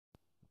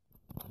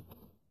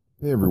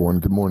Hey everyone,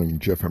 good morning.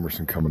 Jeff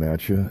Emerson coming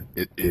at you.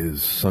 It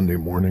is Sunday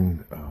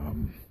morning.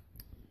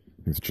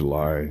 It's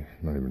July,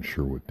 not even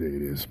sure what day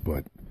it is,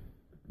 but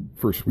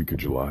first week of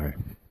July.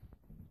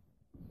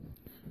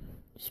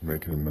 Just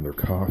making another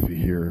coffee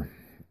here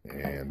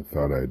and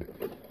thought I'd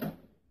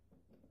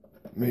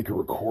make a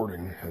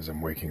recording as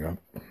I'm waking up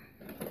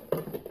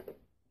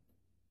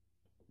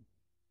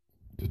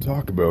to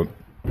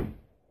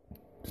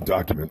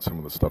document some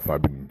of the stuff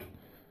I've been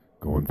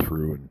going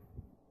through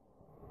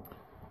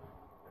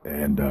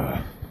and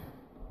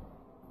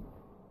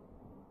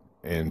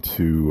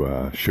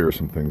to share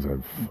some things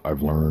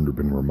I've learned or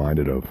been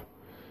reminded of.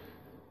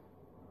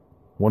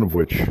 One of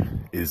which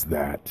is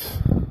that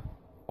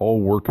all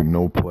work and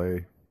no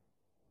play,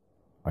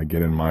 I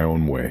get in my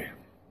own way.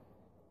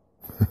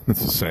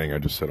 That's a saying I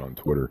just said on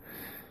Twitter.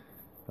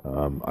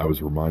 I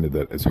was reminded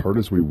that as hard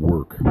as we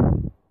work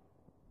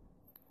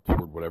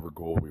toward whatever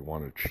goal we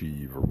want to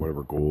achieve, or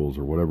whatever goals,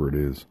 or whatever it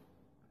is,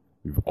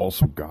 we've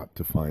also got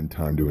to find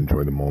time to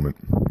enjoy the moment,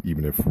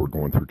 even if we're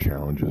going through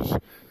challenges,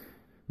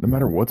 no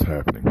matter what's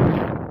happening.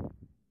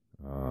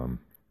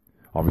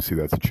 Obviously,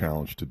 that's a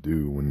challenge to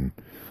do when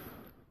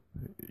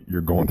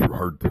you're going through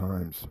hard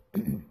times.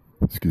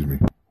 Excuse me.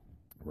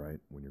 Right?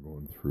 When you're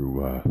going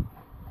through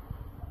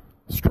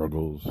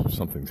struggles,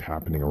 something's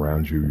happening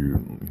around you.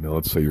 You know,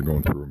 let's say you're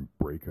going through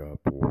a breakup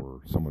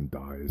or someone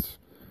dies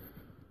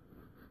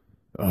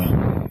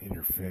in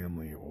your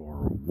family or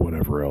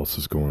whatever else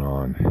is going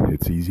on.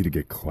 It's easy to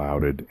get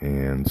clouded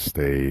and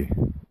stay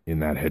in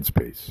that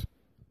headspace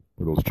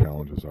where those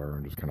challenges are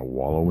and just kind of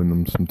wallow in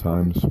them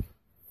sometimes.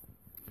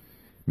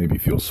 Maybe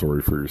feel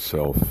sorry for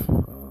yourself,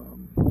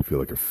 feel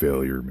like a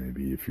failure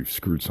maybe if you've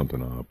screwed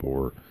something up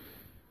or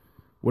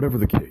whatever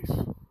the case.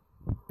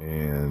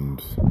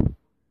 And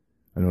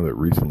I know that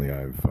recently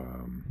there's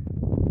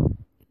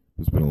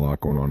been a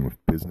lot going on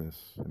with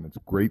business, and it's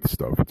great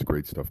stuff,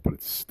 but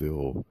it's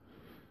still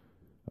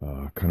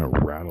kind of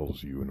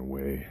rattles you in a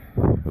way,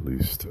 at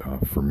least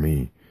for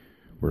me,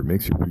 where it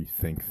makes you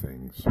rethink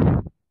things.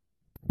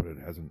 But it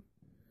hasn't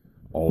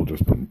all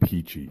just been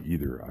peachy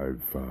either.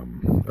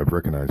 I've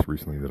recognized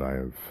recently that I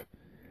have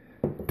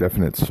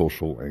definite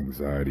social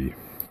anxiety.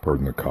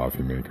 Pardon the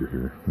coffee maker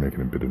here,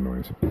 making a bit of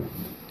noise.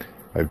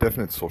 I have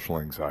definite social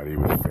anxiety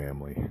with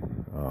family,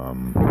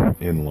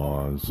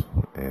 in-laws,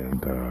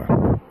 and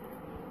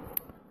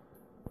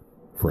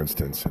for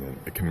instance, and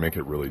it can make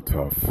it really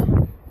tough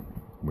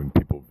when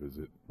people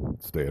visit,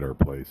 stay at our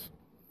place.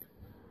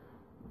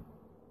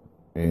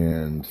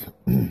 And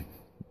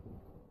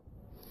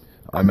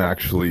I'm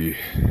actually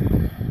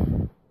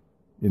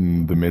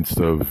in the midst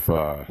of,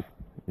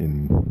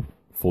 in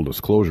full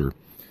disclosure,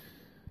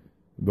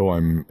 though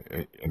I'm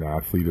an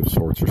athlete of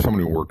sorts, or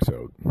someone who works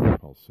out,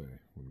 I'll say, I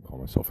wouldn't call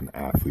myself an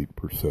athlete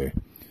per se,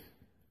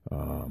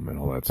 and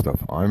all that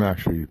stuff. I'm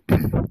actually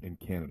in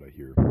Canada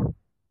here.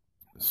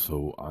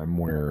 So I'm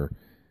where,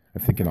 I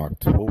think in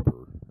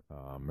October,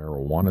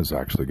 marijuana is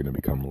actually going to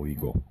become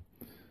legal.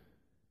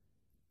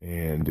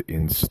 And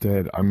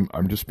instead,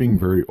 I'm just being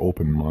very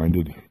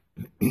open-minded.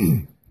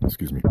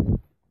 Excuse me.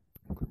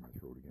 I'll clear my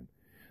throat again.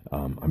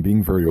 I'm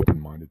being very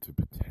open-minded to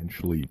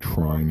potentially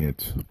trying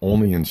it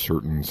only in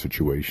certain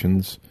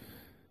situations,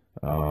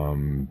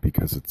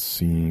 because it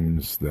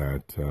seems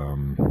that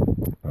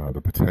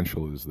the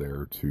potential is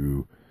there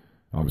to,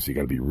 obviously you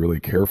got to be really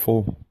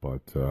careful,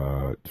 but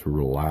to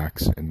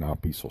relax and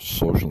not be so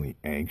socially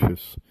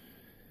anxious.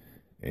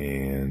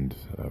 And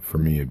for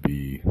me, it would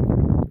be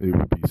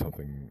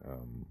something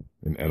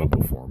in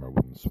edible form. I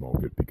wouldn't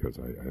smoke it because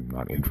I'm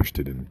not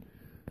interested in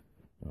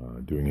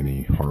doing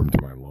any harm to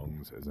my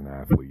lungs as an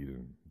athlete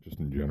and just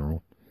in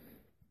general.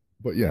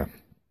 But yeah,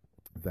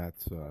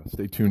 that's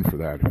stay tuned for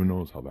that. Who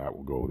knows how that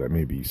will go? That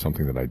may be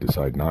something that I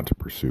decide not to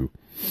pursue.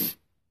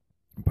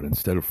 But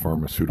instead of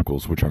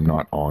pharmaceuticals, which I'm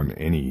not on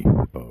any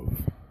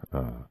of,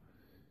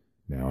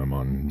 now I'm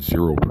on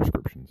 0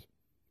 prescriptions,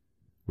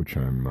 which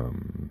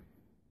I'm,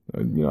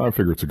 I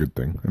figure it's a good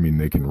thing. I mean,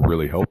 they can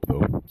really help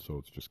though, so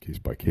it's just case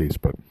by case.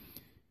 But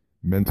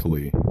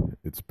mentally,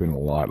 it's been a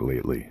lot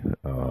lately,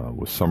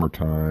 with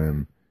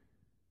summertime,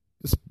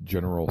 just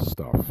general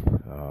stuff.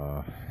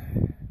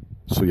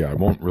 So yeah, I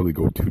won't really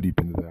go too deep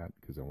into that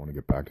because I want to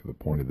get back to the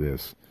point of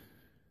this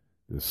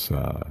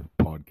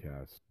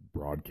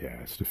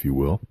broadcast, if you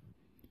will,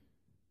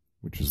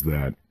 which is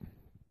that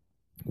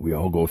we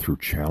all go through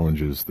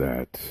challenges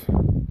that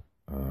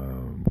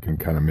can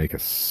kind of make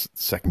us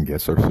second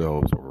guess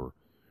ourselves or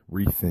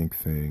rethink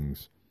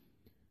things.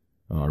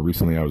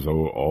 Recently, I was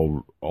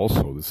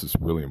also, this is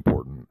really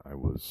important, I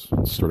was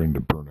starting to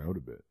burn out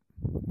a bit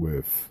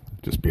with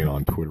just being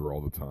on Twitter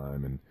all the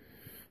time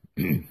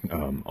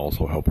and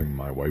also helping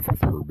my wife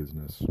with her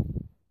business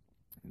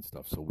and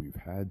stuff. So we've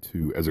had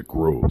to, as it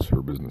grows,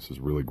 her business is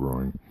really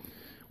growing,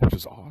 which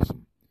is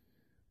awesome.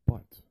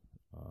 But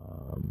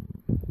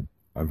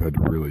I've had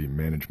to really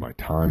manage my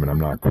time, and I'm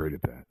not great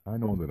at that. I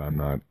know that I'm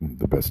not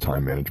the best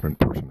time management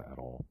person at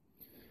all.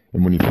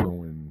 And when you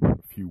throw in a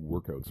few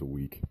workouts a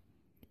week,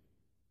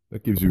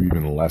 that gives you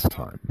even less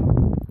time,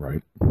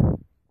 right?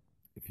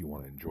 If you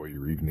want to enjoy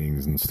your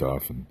evenings and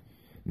stuff and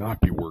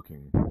not be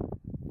working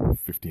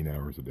 15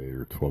 hours a day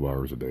or 12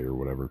 hours a day or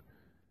whatever.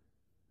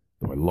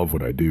 Though I love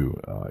what I do,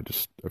 I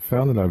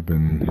found that I've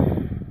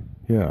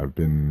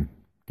been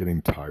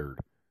getting tired.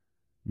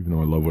 Even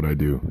though I love what I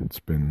do, it's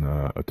been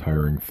a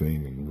tiring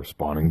thing, and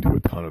responding to a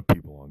ton of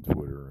people on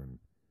Twitter and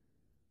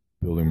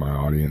building my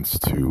audience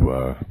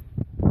to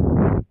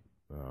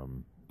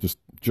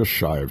just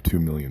shy of 2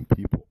 million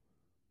people,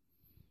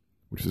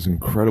 which is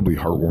incredibly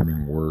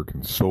heartwarming work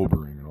and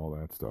sobering and all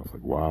that stuff.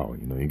 Like, wow,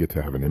 you get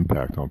to have an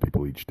impact on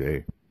people each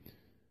day.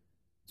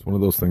 It's one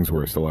of those things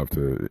where I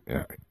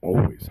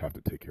always have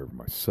to take care of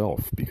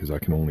myself, because I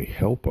can only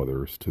help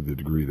others to the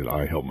degree that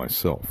I help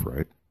myself,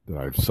 right? That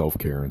I have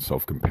self-care and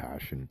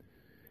self-compassion.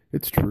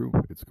 It's true.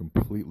 It's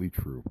completely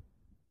true.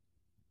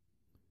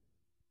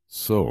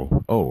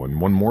 So, and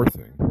one more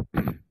thing.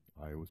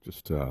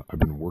 I've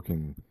been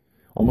working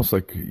almost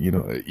like,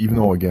 even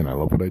though, again, I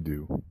love what I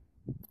do,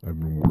 I've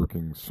been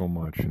working so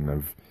much, and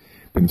I've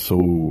been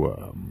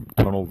so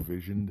tunnel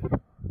visioned,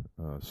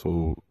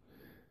 so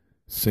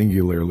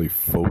singularly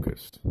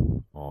focused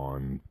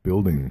on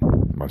building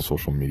my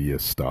social media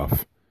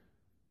stuff.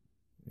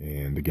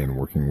 And again,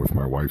 working with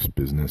my wife's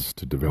business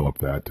to develop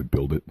that, to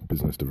build it,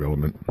 business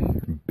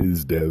development,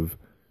 biz dev,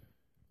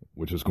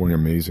 which is going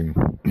amazing.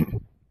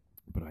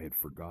 But I had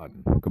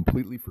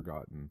completely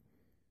forgotten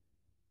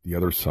the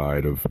other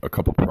side of a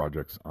couple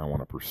projects I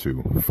want to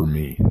pursue for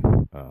me.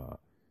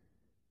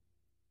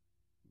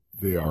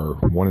 They are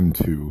 1 and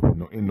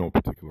 2, in no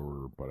particular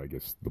order, but I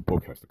guess the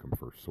book has to come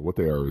first. So what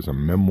they are is a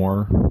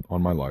memoir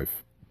on my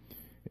life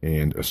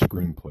and a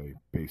screenplay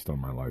based on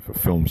my life, a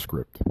film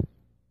script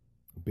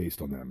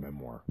based on that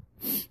memoir.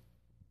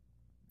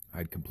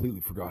 I'd completely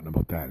forgotten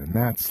about that. And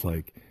that's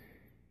like,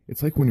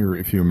 it's like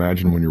if you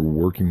imagine when you're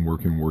working,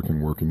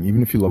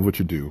 even if you love what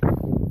you do,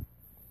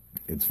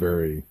 it's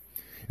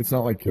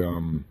not like,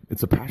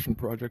 it's a passion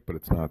project, but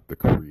it's not the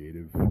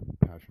creative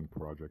passion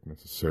project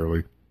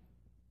necessarily.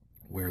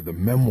 Where the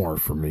memoir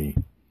for me,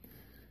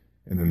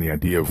 and then the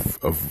idea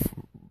of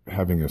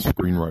having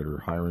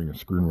hiring a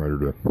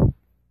screenwriter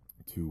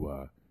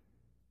to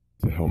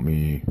help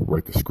me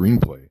write the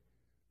screenplay,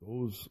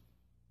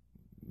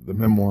 the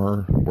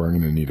memoir, where I'm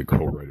going to need a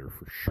co-writer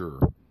for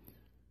sure,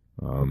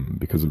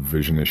 because of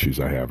vision issues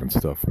I have and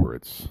stuff, where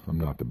I'm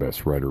not the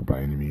best writer by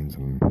any means,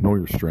 and know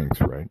your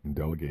strengths, right, and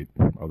delegate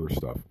other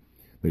stuff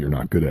that you're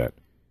not good at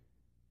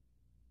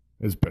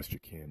as best you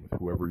can with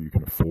whoever you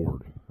can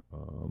afford.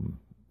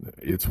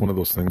 It's one of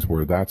those things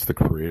where that's the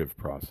creative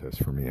process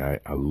for me. I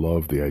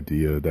love the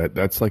idea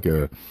that's like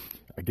I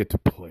get to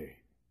play,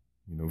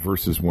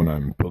 versus when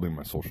I'm building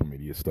my social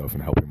media stuff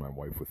and helping my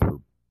wife with her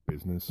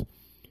business.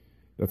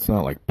 That's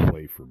not like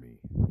play for me.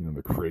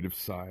 The creative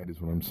side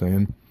is what I'm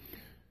saying.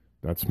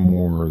 That's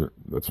more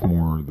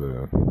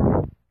the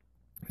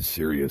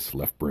serious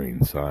left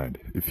brain side,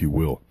 if you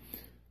will.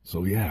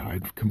 So yeah,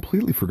 I'd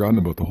completely forgotten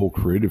about the whole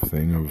creative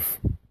thing of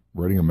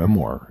writing a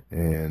memoir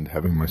and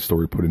having my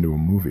story put into a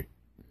movie,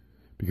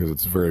 because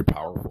it's very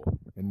powerful.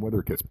 And whether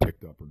it gets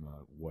picked up or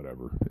not,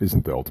 whatever,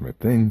 isn't the ultimate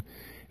thing.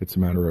 It's a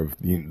matter of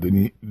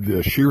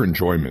the sheer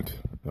enjoyment,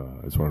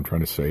 is what I'm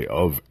trying to say,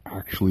 of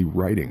actually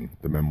writing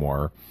the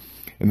memoir,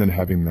 and then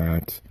having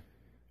that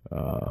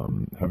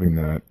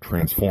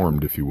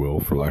transformed, if you will,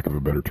 for lack of a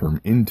better term,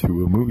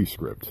 into a movie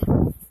script.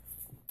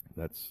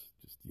 That's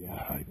just,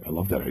 I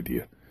love that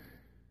idea.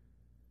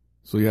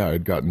 So yeah,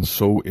 I'd gotten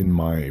so in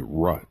my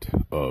rut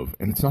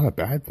and it's not a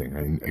bad thing.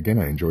 I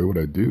enjoy what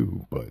I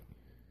do, but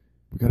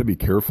we got to be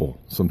careful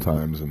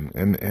sometimes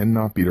and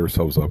not beat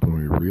ourselves up when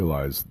we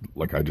realize,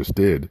 like I just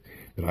did,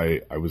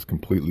 that I was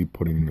completely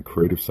putting the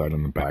creative side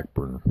on the back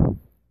burner,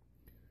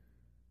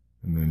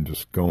 and then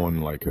just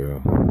going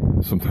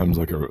sometimes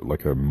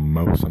like a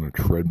mouse on a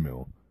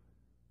treadmill.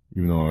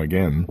 Even though,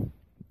 again,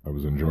 I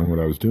was enjoying what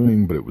I was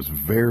doing, but it was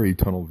very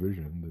tunnel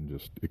visioned, and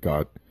just it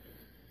got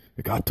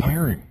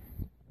tiring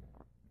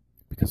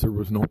because there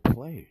was no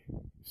play.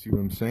 You see what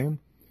I'm saying?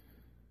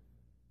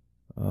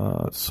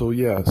 So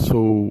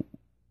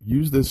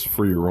use this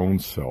for your own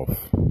self.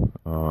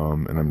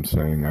 And I'm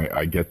saying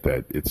I get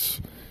that this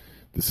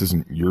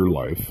isn't your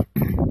life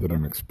that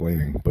I'm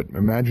explaining, but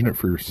imagine it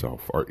for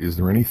yourself. Is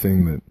there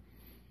anything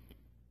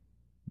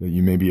that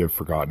you maybe have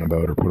forgotten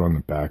about or put on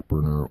the back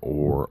burner,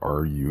 or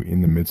are you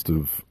in the midst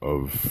of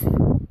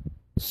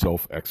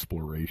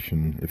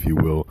self-exploration, if you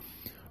will?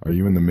 Are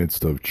you in the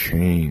midst of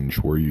change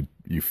where you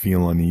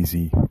feel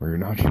uneasy, or you're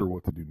not sure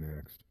what to do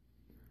next?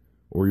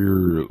 Or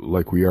you're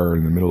like we are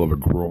in the middle of a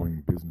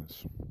growing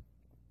business,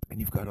 and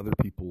you've got other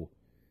people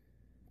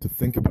to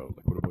think about,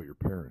 like what about your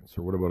parents,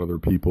 or what about other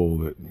people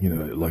that, again,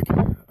 I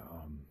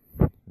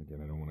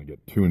don't want to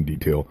get too in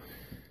detail,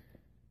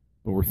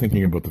 but we're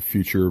thinking about the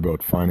future,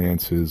 about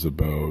finances,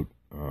 about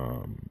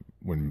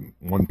when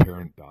one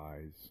parent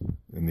dies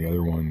and the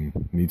other one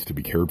needs to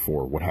be cared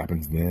for, what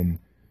happens then?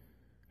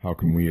 How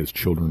can we as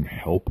children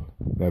help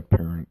that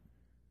parent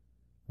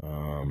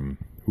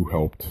who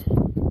helped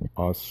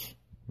us,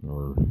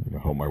 or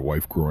help my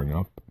wife growing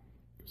up,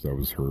 because that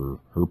was her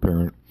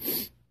parent?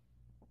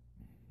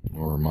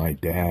 or my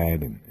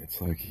dad, and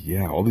it's like,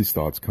 yeah, all these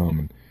thoughts come,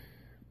 and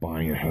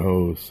buying a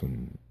house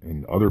and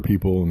other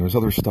people, and there's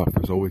other stuff.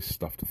 There's always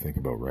stuff to think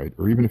about, right?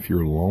 Or even if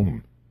you're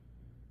alone,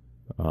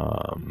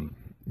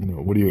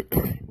 what do you,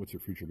 what's your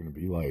future going to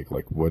be like?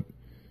 Like what?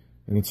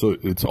 And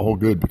it's all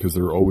good because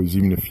there are always,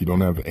 even if you don't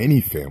have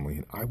any family,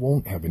 and I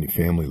won't have any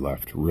family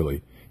left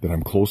really that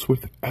I'm close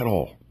with at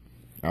all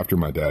after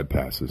my dad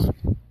passes,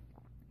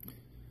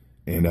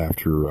 and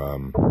after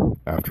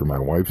my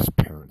wife's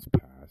parents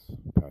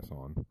pass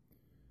on.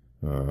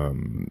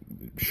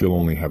 She'll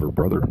only have her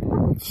brother.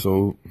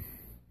 So,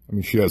 I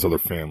mean, she has other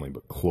family,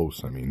 but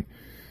close, I mean,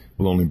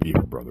 will only be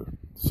her brother.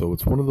 So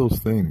it's one of those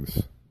things.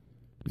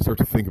 You start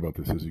to think about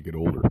this as you get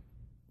older.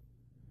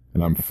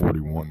 And I'm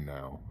 41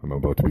 now. I'm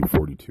about to be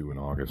 42 in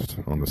August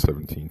on the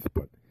 17th.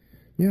 But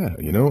yeah,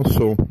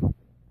 so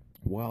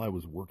while I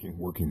was working,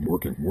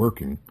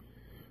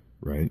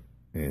 right?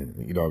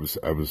 And, I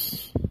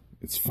was,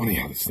 it's funny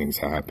how these things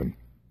happen.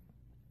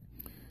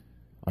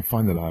 I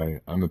find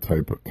that I'm the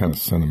type of kind of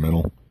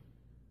sentimental.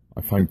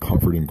 I find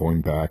comfort in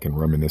going back and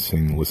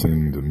reminiscing,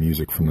 listening to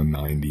music from the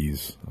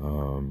 90s,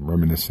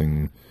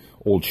 reminiscing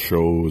old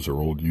shows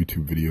or old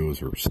YouTube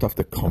videos or stuff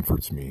that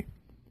comforts me.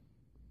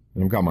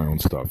 And I've got my own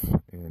stuff.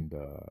 And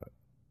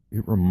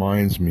it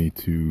reminds me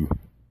to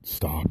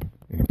stop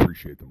and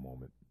appreciate the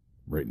moment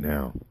right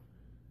now.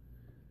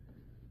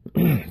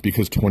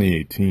 Because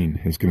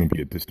 2018 is going to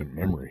be a distant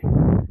memory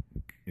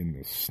in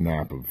the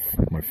snap of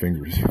my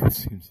fingers. It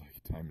seems like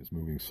time is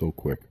moving so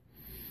quick.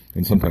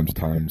 And sometimes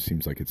time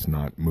seems like it's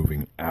not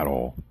moving at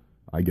all.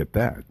 I get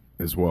that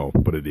as well,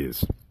 but it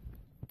is.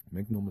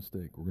 Make no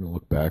mistake, we're going to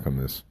look back on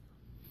this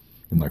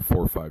in like 4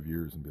 or 5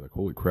 years and be like,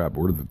 holy crap,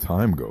 where did the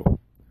time go?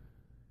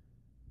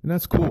 And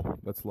that's cool.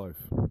 That's life.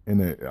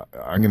 And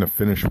I'm going to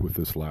finish with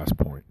this last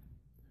point.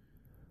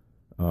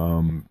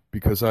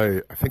 Because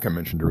I think I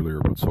mentioned earlier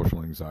about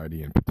social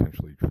anxiety and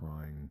potentially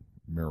trying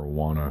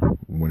marijuana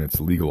when it's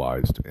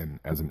legalized and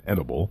as an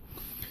edible,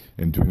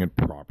 and doing it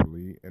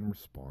properly and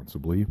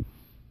responsibly,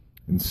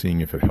 and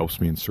seeing if it helps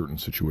me in certain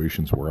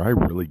situations where I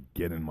really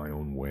get in my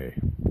own way,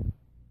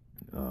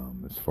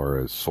 as far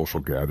as social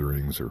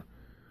gatherings or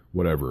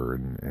whatever.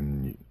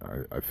 And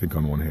I think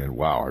on one hand,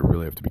 wow, I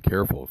really have to be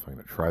careful if I'm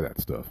going to try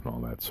that stuff and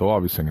all that. So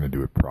obviously I'm going to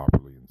do it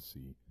properly and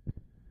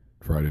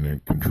try it in a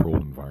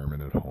controlled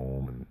environment at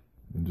home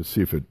and just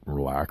see if it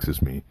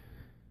relaxes me.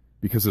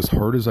 Because as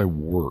hard as I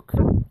work,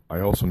 I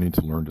also need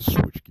to learn to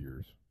switch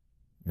gears.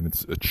 And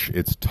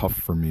it's tough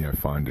for me, I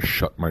find, to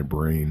shut my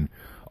brain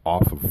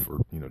off of,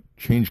 or,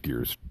 change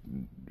gears,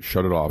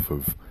 shut it off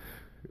of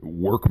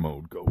work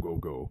mode,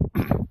 go,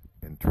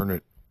 and turn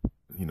it,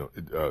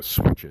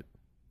 switch it,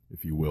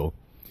 if you will,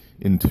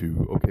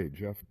 into, okay,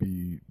 Jeff,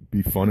 be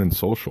fun and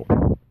social.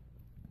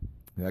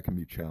 That can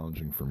be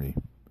challenging for me.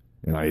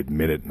 And I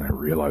admit it, and I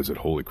realize it,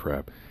 holy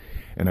crap.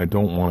 And I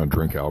don't want to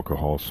drink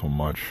alcohol so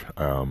much.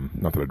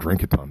 Not that I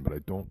drink a ton, but I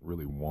don't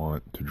really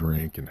want to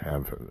drink and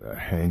have a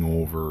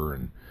hangover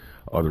and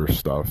other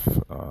stuff.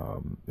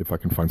 If I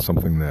can find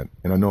something that,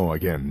 and I know,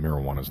 again,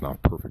 marijuana is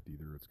not perfect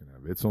either. It's going to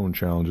have its own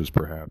challenges,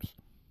 perhaps.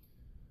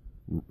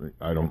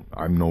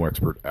 I'm no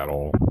expert at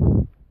all.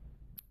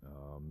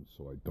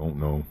 So I don't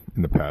know.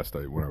 In the past,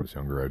 when I was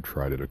younger, I'd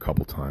tried it a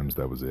couple times.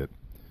 That was it.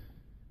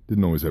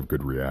 Didn't always have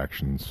good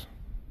reactions.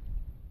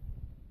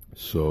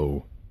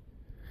 So,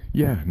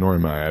 yeah, nor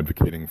am I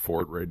advocating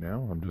for it right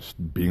now. I'm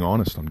just being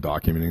honest. I'm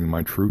documenting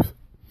my truth.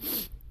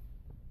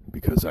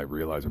 Because I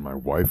realized, and my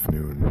wife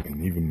knew,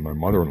 and even my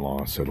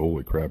mother-in-law said,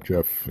 holy crap,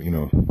 Jeff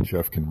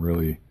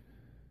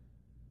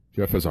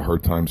has a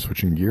hard time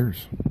switching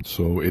gears.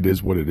 So it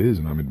is what it is,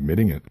 and I'm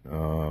admitting it.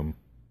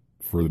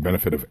 For the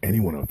benefit of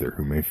anyone out there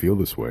who may feel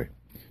this way.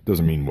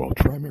 Doesn't mean, well,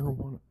 try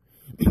marijuana.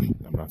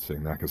 I'm not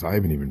saying that because I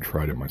haven't even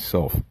tried it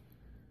myself.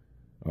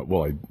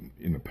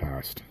 In the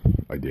past,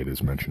 I did,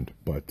 as mentioned,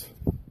 but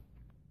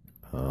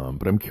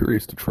I'm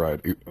curious to try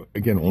it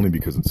again, only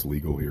because it's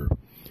legal here,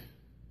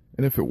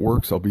 and if it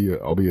works, I'll be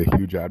a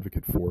huge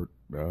advocate for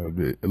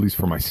it, at least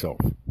for myself.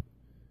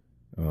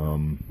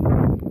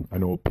 I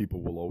know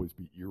people will always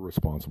be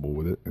irresponsible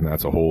with it, and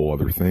that's a whole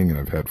other thing. And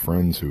I've had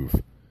friends who've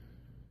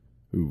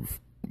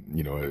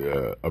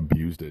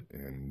abused it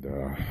and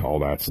all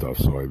that stuff.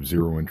 So I have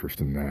zero interest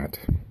in that.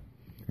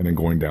 And then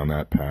going down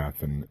that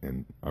path,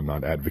 and I'm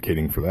not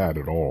advocating for that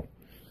at all.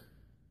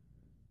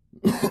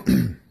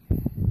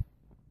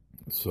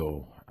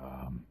 So,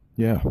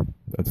 yeah,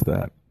 that's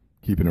that.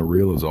 Keeping it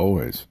real as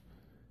always.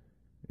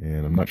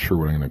 And I'm not sure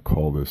what I'm going to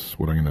call this,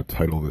 what I'm going to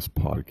title this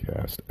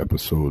podcast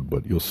episode,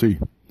 but you'll see.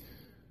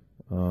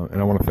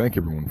 And I want to thank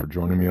everyone for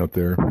joining me out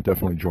there.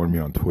 Definitely join me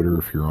on Twitter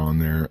if you're on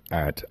there,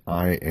 at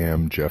I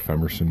am Jeff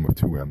Emerson with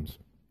 2 M's.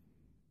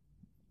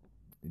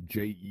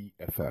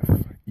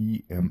 JEFFEMMERSON.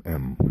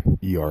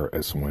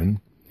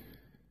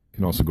 You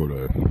can also go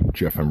to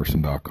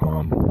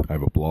jeffemerson.com. I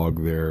have a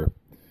blog there.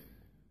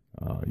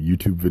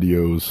 YouTube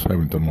videos. I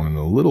haven't done one in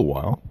a little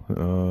while,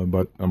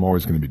 but I'm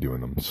always going to be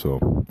doing them.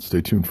 So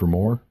stay tuned for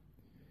more,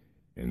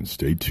 and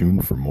stay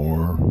tuned for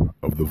more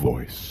of The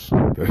Voice.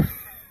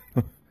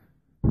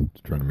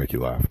 Just trying to make you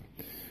laugh.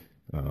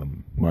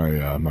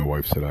 My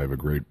wife said I have a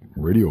great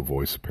radio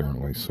voice,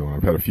 apparently. So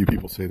I've had a few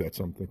people say that.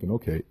 So I'm thinking,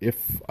 okay,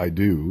 if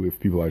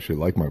people actually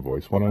like my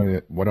voice, why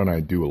don't I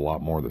do a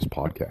lot more of this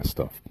podcast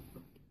stuff?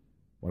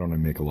 Why don't I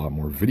make a lot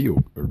more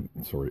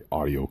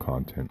audio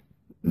content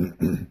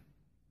when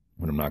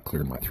I'm not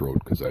clearing my throat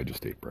because I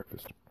just ate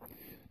breakfast?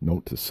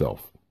 Note to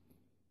self.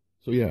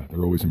 So yeah, there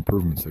are always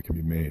improvements that can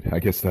be made. I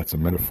guess that's a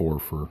metaphor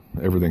for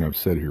everything I've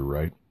said here,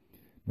 right?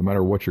 No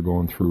matter what you're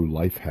going through,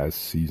 life has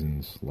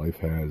seasons, life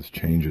has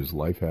changes,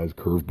 life has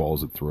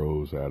curveballs it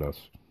throws at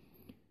us.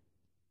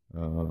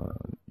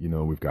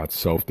 We've got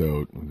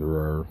self-doubt. There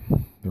are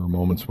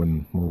moments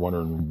when we're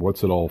wondering,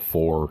 what's it all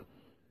for?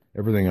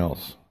 Everything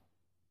else.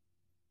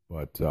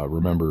 But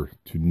remember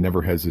to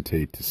never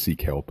hesitate to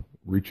seek help,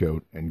 reach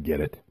out, and get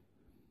it.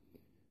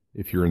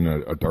 If you're in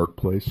a dark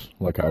place,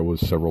 like I was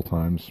several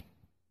times,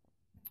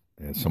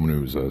 and someone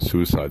who's a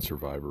suicide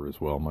survivor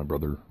as well, my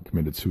brother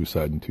committed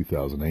suicide in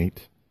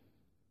 2008.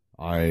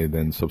 I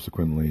then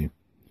subsequently,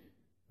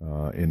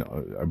 in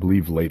I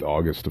believe late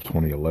August of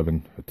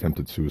 2011,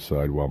 attempted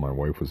suicide while my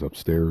wife was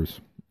upstairs.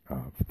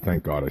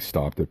 Thank God I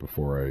stopped it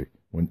before I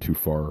went too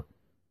far.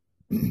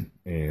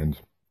 And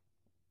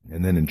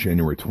then in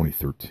January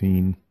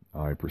 2013,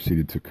 I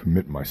proceeded to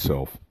commit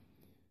myself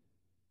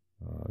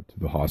to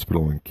the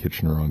hospital in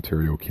Kitchener,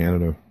 Ontario,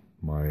 Canada,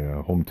 my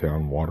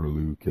hometown,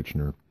 Waterloo,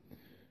 Kitchener,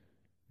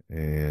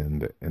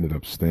 and ended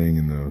up staying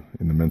in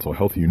the mental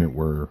health unit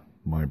where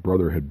my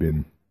brother had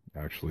been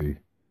actually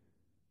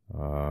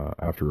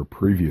after a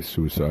previous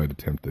suicide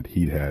attempt that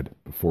he'd had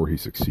before he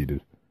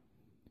succeeded.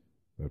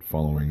 That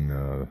following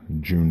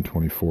June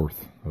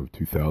 24th of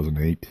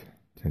 2008,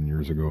 10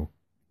 years ago.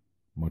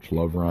 Much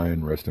love,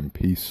 Ryan. Rest in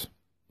peace.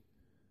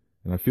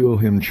 And I feel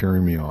him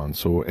cheering me on.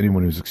 So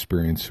anyone who's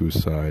experienced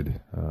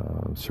suicide,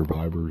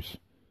 survivors,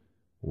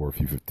 or if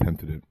you've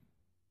attempted it,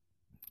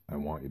 I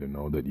want you to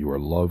know that you are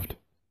loved.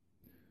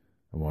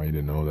 I want you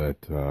to know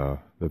that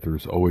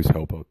there's always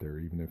help out there,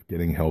 even if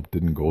getting help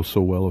didn't go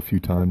so well a few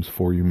times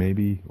for you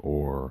maybe,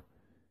 or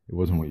it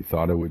wasn't what you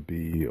thought it would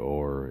be,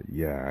 or,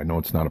 yeah, I know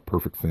it's not a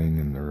perfect thing,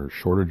 and there are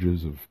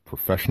shortages of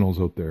professionals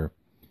out there.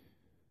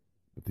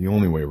 But the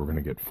only way we're going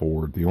to get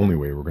forward, the only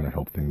way we're going to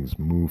help things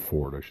move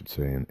forward, I should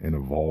say, and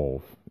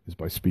evolve, is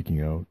by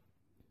speaking out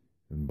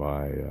and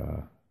by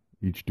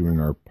each doing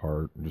our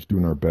part, and just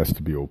doing our best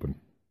to be open,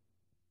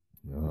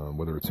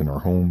 whether it's in our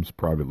homes,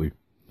 privately,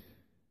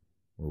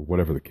 or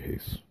whatever the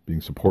case.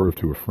 Being supportive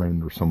to a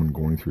friend or someone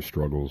going through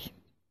struggles.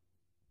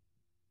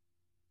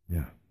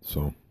 Yeah,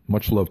 so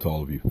much love to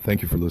all of you.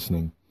 Thank you for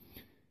listening.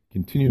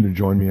 Continue to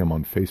join me. I'm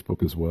on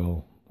Facebook as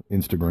well,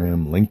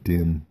 Instagram,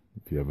 LinkedIn.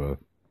 If you're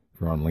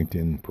on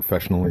LinkedIn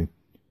professionally,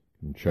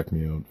 you can check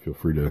me out. Feel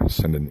free to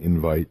send an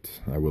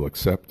invite. I will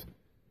accept.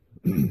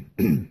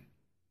 And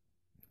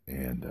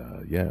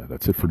yeah,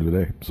 that's it for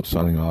today. So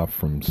signing off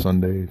from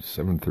Sunday,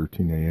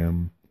 7:13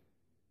 a.m.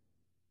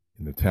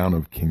 in the town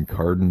of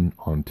Kincardine,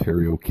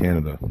 Ontario,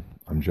 Canada.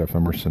 I'm Jeff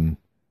Emerson,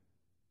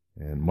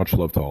 and much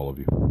love to all of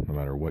you. No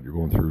matter what you're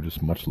going through,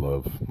 just much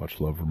love, much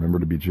love. Remember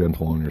to be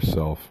gentle on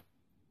yourself.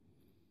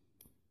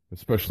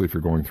 Especially if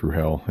you're going through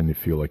hell and you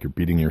feel like you're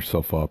beating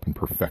yourself up, and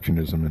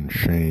perfectionism and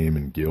shame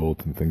and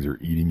guilt and things are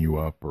eating you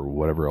up, or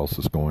whatever else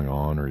is going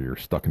on, or you're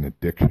stuck in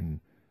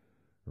addiction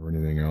or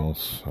anything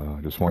else.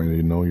 I just want you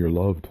to know you're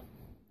loved.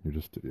 You're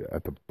just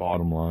at the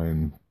bottom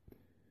line,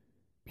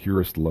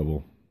 purest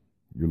level.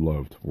 You're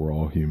loved. We're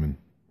all human.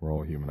 We're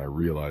all human. I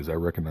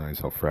recognize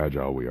how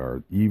fragile we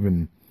are.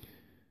 Even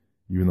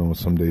though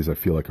some days I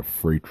feel like a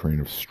freight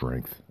train of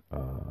strength,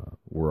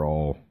 we're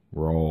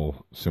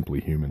all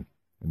simply human.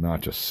 And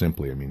not just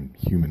simply, I mean,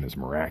 human is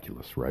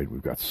miraculous, right?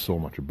 We've got so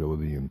much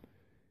ability and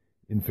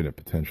infinite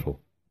potential.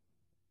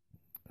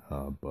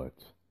 But,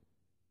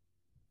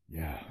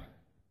 yeah,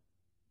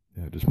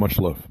 just much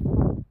love.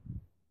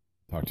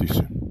 Talk to you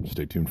soon.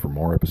 Stay tuned for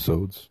more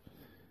episodes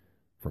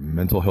from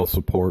Mental Health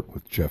Support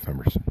with Jeff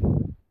Emerson.